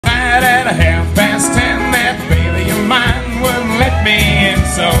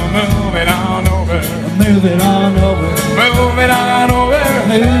So move it on over. Move it on over. Move it on over.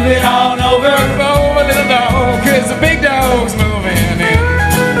 Move it on over. Move over, little dog, 'cause the big dog's moving in.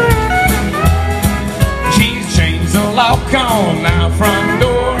 She's changed the lock on our front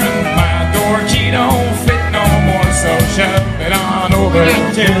door, and my door key don't fit no more. So shove it on over.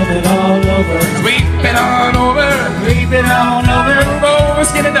 Shove it all over. Sweep it on over. Sweep it on over. Move over,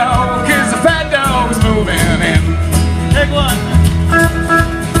 skinny dog, 'cause the fat dog's moving in. Take one.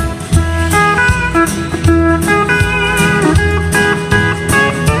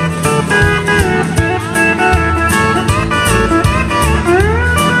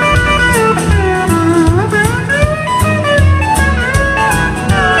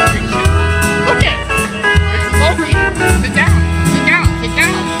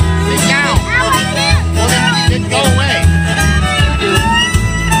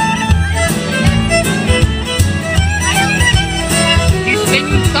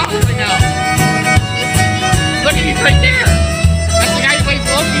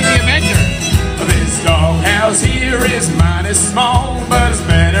 Here is mine is small, but it's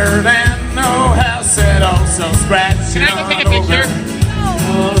better than no house at all. So scratch it. Can I go take a picture?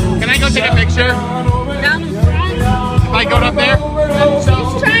 Can I go take a picture? Down in front? If I go up there?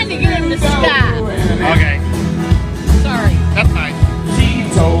 She's trying to get him to stop. Okay. Sorry. That's fine. She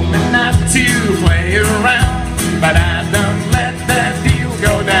told me not to play around, but I done let that deal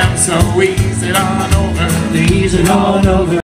go down. So ease it on over. Ease it on over.